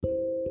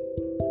A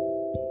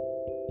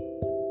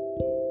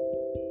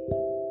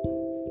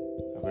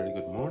very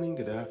good morning,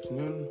 good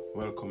afternoon.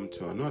 Welcome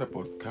to another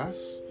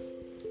podcast,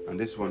 and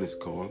this one is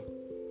called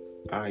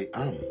I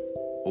Am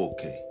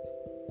Okay.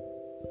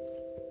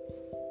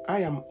 I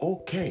am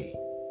okay.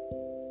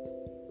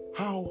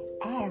 How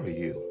are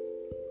you?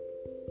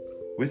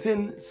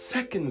 Within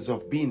seconds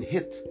of being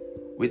hit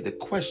with the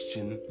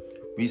question,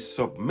 we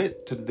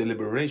submit to the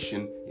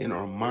deliberation in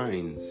our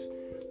minds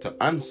to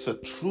answer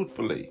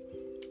truthfully,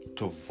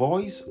 to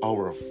voice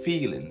our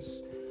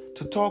feelings,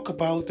 to talk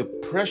about the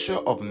pressure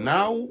of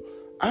now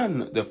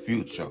and the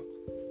future,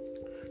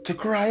 to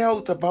cry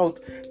out about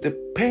the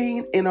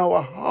pain in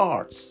our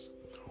hearts,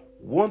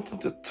 wanting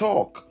to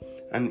talk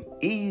and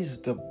ease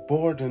the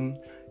burden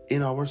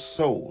in our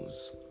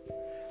souls,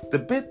 the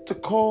bit to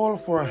call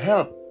for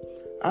help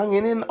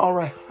hanging in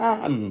our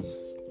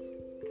hands,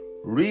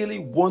 really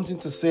wanting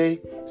to say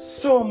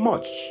so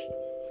much,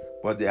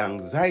 but the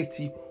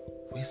anxiety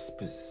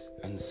whispers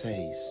and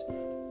says,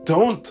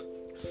 "Don't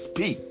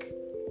speak."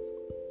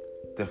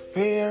 The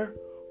fear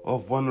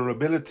of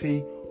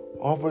vulnerability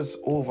hovers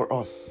over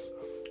us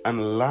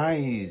and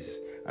lies,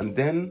 and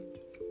then,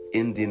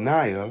 in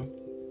denial,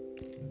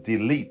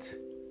 delete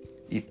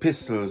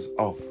epistles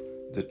of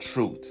the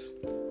truth.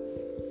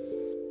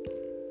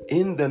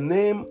 In the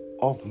name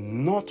of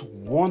not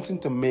wanting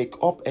to make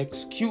up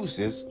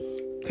excuses,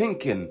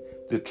 thinking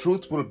the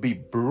truth will be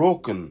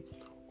broken,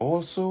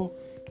 also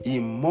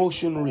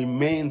emotion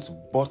remains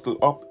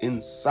bottled up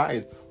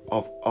inside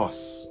of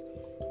us,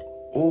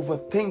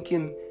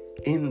 overthinking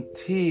in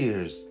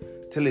tears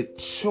till it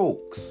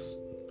chokes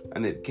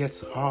and it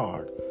gets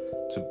hard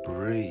to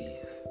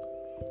breathe.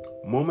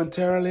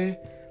 Momentarily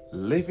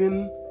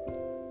living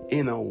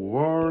in a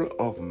world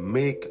of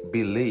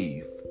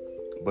make-believe,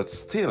 but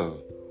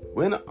still,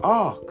 when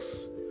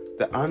asked,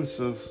 the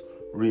answers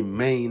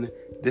remain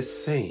the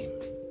same.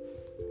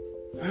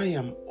 I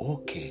am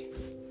okay.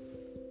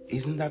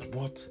 Isn't that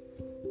what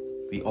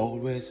we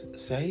always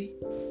say?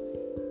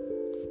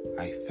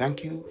 I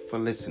thank you for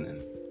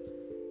listening.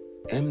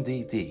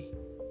 MDD.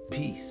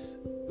 Peace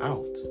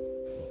out.